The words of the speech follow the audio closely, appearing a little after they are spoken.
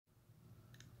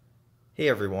Hey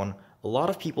everyone, a lot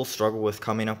of people struggle with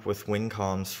coming up with win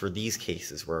comms for these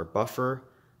cases where a buffer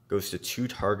goes to two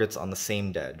targets on the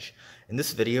same edge. In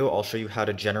this video, I'll show you how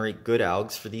to generate good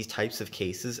algs for these types of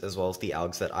cases as well as the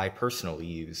algs that I personally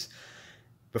use.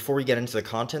 Before we get into the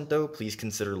content though, please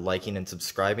consider liking and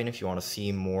subscribing if you want to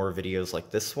see more videos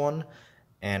like this one.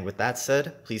 And with that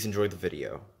said, please enjoy the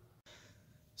video.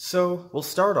 So we'll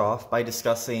start off by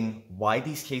discussing why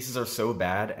these cases are so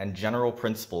bad and general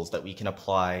principles that we can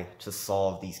apply to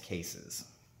solve these cases.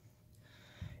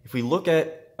 If we look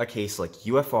at a case like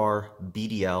UFR,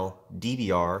 BDL,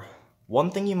 DBR, one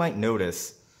thing you might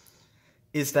notice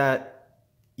is that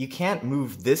you can't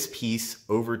move this piece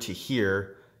over to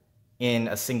here in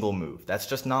a single move. That's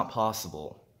just not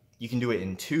possible. You can do it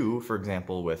in two, for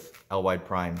example, with L wide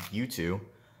prime U2,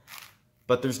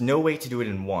 but there's no way to do it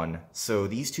in one, so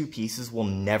these two pieces will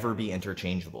never be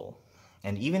interchangeable.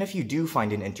 And even if you do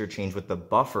find an interchange with the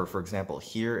buffer, for example,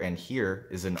 here and here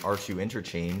is an R2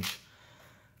 interchange,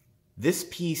 this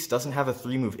piece doesn't have a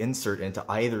 3-move insert into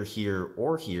either here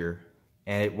or here,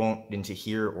 and it won't into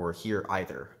here or here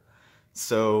either.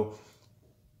 So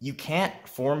you can't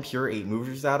form pure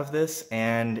 8-movers out of this,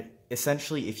 and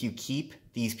essentially if you keep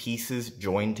these pieces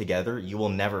joined together, you will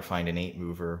never find an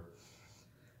 8-mover.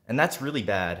 And that's really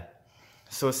bad.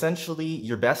 So essentially,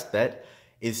 your best bet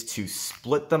is to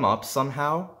split them up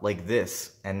somehow, like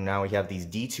this, and now we have these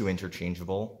D2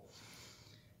 interchangeable,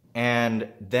 and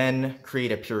then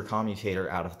create a pure commutator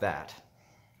out of that.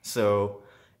 So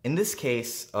in this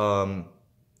case,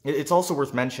 it's also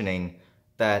worth mentioning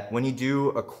that when you do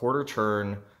a quarter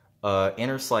turn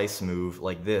inner slice move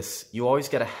like this, you always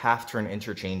get a half turn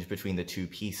interchange between the two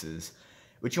pieces,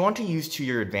 which you want to use to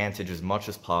your advantage as much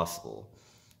as possible.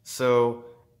 So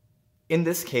in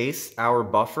this case, our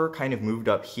buffer kind of moved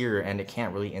up here and it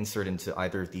can't really insert into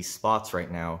either of these spots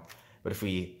right now. But if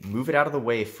we move it out of the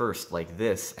way first like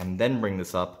this and then bring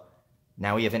this up,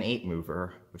 now we have an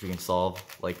 8-mover, which we can solve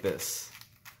like this.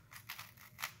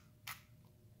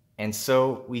 And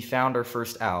so we found our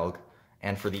first alg,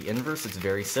 and for the inverse it's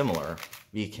very similar.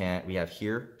 We have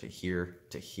here to here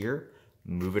to here,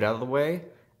 move it out of the way,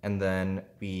 and then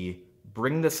we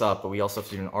bring this up, but we also have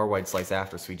to do an R-wide slice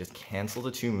after, so we just cancel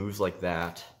the two moves like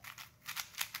that.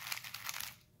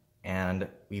 And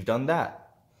we've done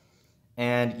that.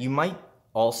 And you might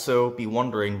also be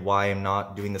wondering why I'm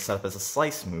not doing the setup as a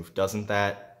slice move. Doesn't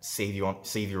that save your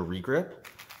regrip?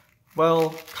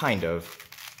 Well, kind of.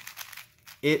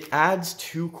 It adds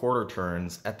 2 quarter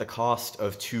turns at the cost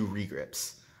of 2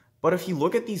 regrips. But if you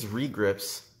look at these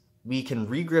regrips, we can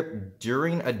regrip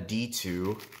during a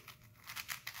D2,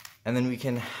 and then we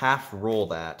can half roll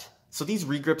that. So these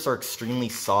regrips are extremely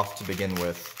soft to begin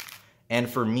with, and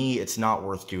for me it's not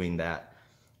worth doing that.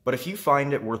 But if you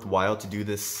find it worthwhile to do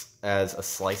this as a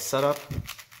slice setup,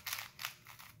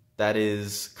 that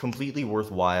is completely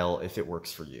worthwhile if it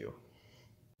works for you.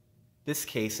 This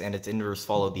case and its inverse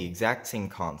follow the exact same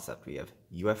concept. We have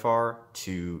UFR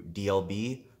to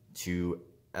DLB to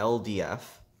LDF,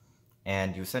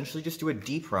 and you essentially just do a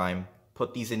D prime,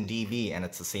 put these in DB, and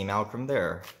it's the same alg from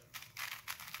there.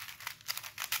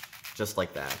 Just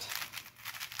like that.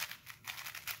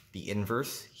 The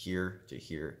inverse, here to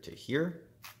here to here,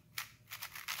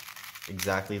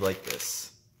 exactly like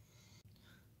this.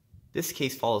 This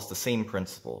case follows the same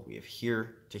principle. We have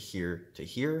here to here to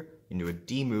here, into a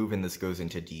D move, and this goes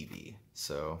into DB.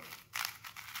 So,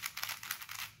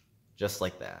 just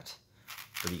like that.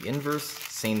 For the inverse,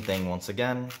 same thing once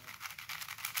again,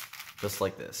 just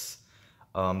like this.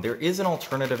 There is an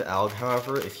alternative alg,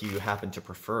 however, if you happen to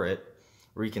prefer it,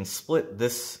 where you can split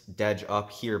this edge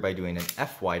up here by doing an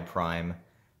F wide prime.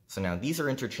 So now these are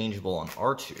interchangeable on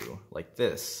R2, like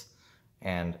this,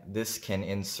 and this can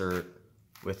insert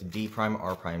with D prime,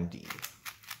 R prime, D.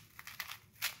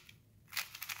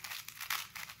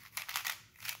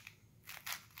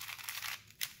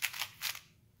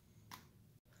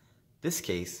 This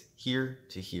case, here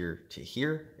to here to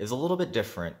here, is a little bit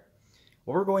different.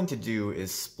 What we're going to do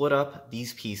is split up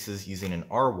these pieces using an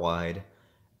R wide,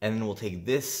 and then we'll take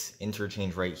this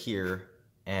interchange right here,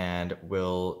 and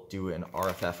we'll do an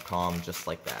RFF comm just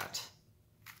like that.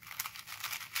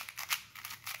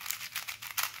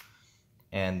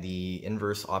 And the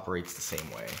inverse operates the same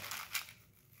way.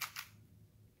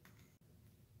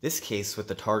 This case with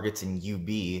the targets in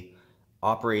UB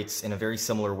operates in a very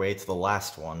similar way to the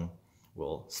last one.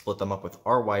 We'll split them up with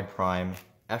R wide prime,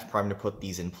 F prime to put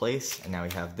these in place, and now we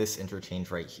have this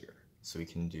interchange right here. So we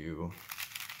can do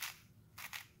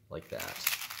like that.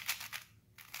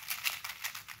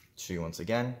 Show you once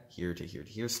again, here to here to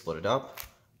here, split it up,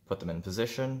 put them in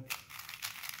position,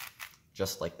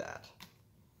 just like that.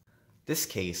 This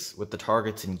case, with the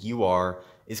targets in UR,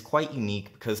 is quite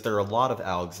unique because there are a lot of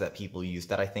algs that people use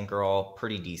that I think are all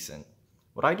pretty decent.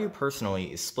 What I do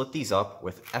personally is split these up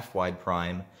with f wide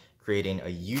prime, creating a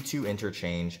U2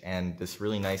 interchange and this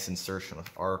really nice insertion with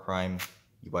R prime,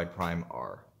 U wide prime,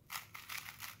 R.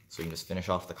 So you can just finish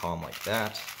off the column like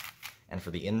that, and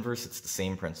for the inverse it's the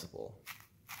same principle.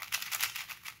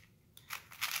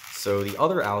 So the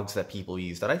other algs that people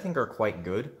use that I think are quite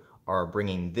good are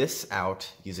bringing this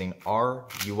out using R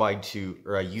U wide 2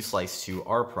 or U slice 2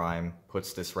 R prime,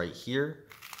 puts this right here,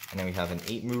 and then we have an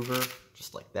 8 mover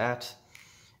just like that.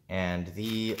 And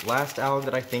the last alg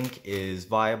that I think is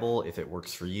viable if it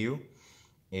works for you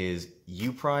is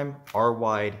U prime R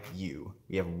wide U.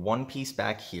 We have one piece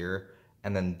back here,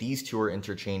 and then these two are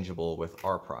interchangeable with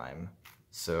R prime.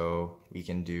 So we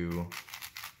can do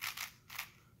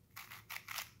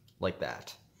like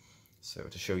that. So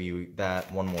to show you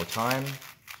that one more time,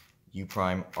 U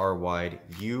prime R wide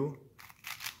U,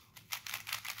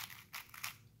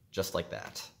 just like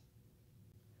that.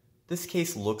 This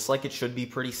case looks like it should be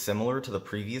pretty similar to the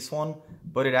previous one,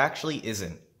 but it actually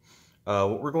isn't.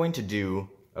 What we're going to do,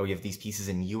 we have these pieces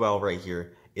in UL right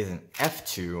here, is an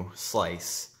F2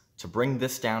 slice to bring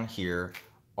this down here,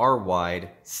 R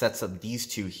wide, sets up these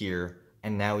two here,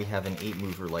 and now we have an 8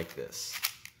 mover like this.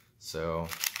 So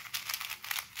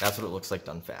that's what it looks like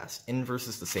done fast. Inverse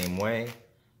is the same way.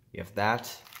 We have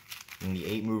that, and the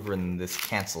 8 mover, and this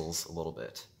cancels a little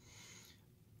bit.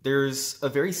 There's a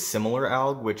very similar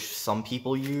alg which some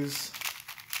people use.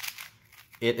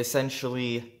 It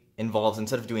essentially involves,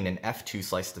 instead of doing an F2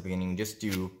 slice at the beginning, just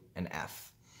do an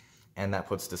F. And that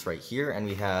puts this right here, and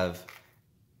we have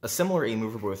a similar 8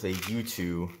 mover but with a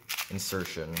U2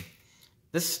 insertion.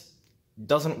 This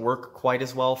doesn't work quite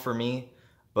as well for me,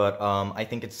 but I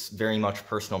think it's very much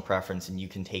personal preference and you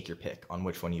can take your pick on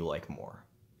which one you like more.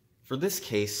 For this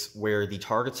case, where the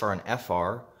targets are an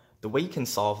FR, the way you can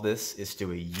solve this is to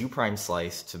do a U prime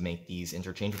slice to make these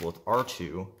interchangeable with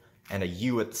R2, and a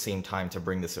U at the same time to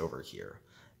bring this over here.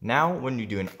 Now, when you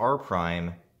do an R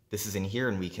prime, this is in here,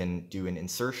 and we can do an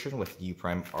insertion with U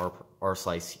prime R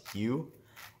slice U,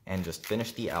 and just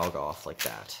finish the alg off like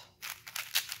that.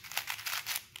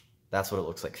 That's what it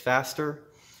looks like faster.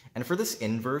 And for this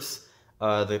inverse,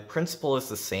 the principle is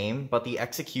the same, but the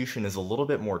execution is a little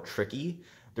bit more tricky.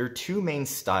 There are two main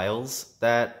styles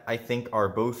that I think are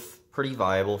both pretty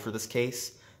viable for this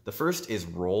case. The first is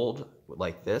rolled,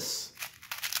 like this.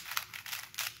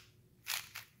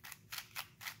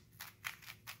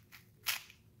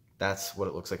 That's what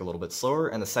it looks like a little bit slower.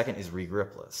 And the second is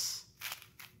regripless,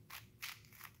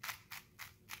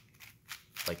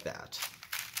 like that.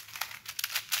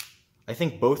 I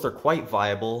think both are quite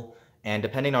viable, and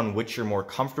depending on which you're more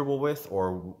comfortable with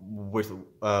or with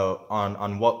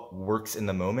on what works in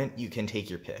the moment, you can take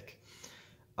your pick.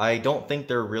 I don't think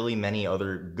there are really many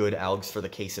other good algs for the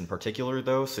case in particular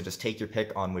though, so just take your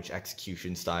pick on which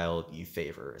execution style you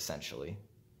favor, essentially.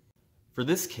 For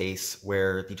this case,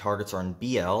 where the targets are in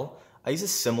BL, I use a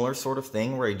similar sort of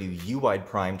thing where I do U wide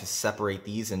prime to separate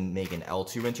these and make an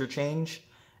L2 interchange.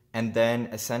 And then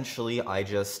essentially I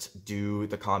just do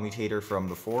the commutator from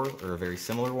before, or a very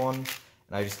similar one, and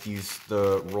I just use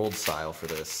the rolled style for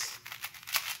this.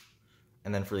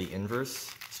 And then for the inverse,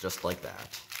 it's just like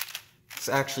that. It's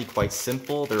actually quite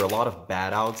simple. There are a lot of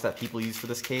bad algs that people use for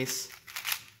this case,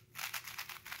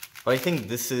 but I think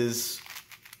this is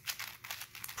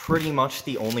pretty much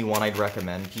the only one I'd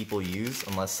recommend people use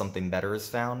unless something better is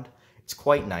found. It's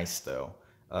quite nice though.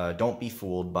 Don't be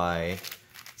fooled by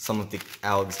some of the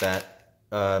algs that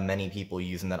many people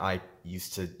use and that I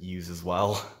used to use as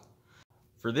well.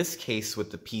 For this case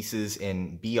with the pieces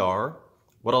in BR,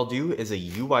 what I'll do is a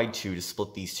U wide 2 to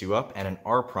split these two up and an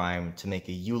R prime to make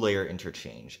a U layer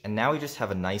interchange. And now we just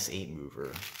have a nice 8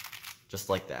 mover, just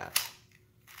like that.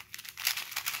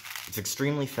 It's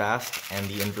extremely fast, and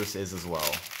the inverse is as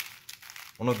well.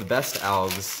 One of the best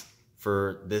algs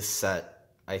for this set,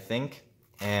 I think,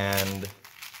 and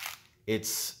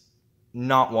it's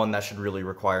not one that should really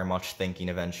require much thinking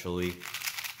eventually.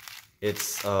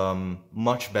 It's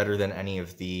much better than any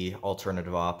of the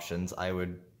alternative options. I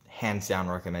would hands down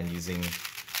recommend using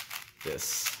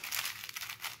this.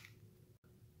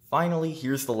 Finally,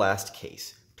 here's the last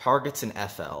case. Targets in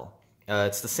FL.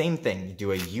 It's the same thing. You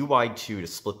do a U wide 2 to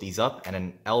split these up and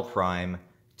an L prime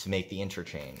to make the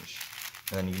interchange.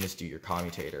 And then you can just do your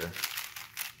commutator,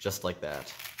 just like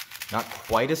that. Not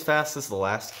quite as fast as the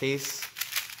last case,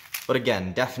 but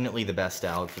again, definitely the best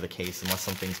alg for the case, unless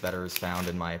something's better is found,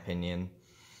 in my opinion.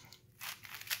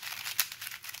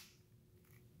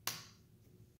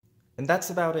 And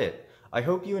that's about it. I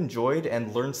hope you enjoyed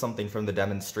and learned something from the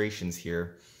demonstrations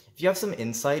here. If If you have some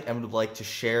insight and would like to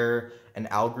share an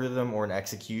algorithm or an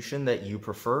execution that you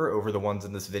prefer over the ones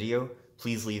in this video,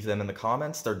 please leave them in the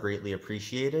comments. They're greatly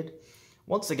appreciated.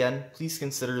 Once again, please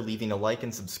consider leaving a like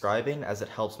and subscribing as it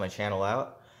helps my channel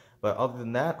out. But other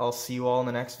than that, I'll see you all in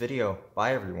the next video.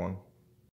 Bye everyone.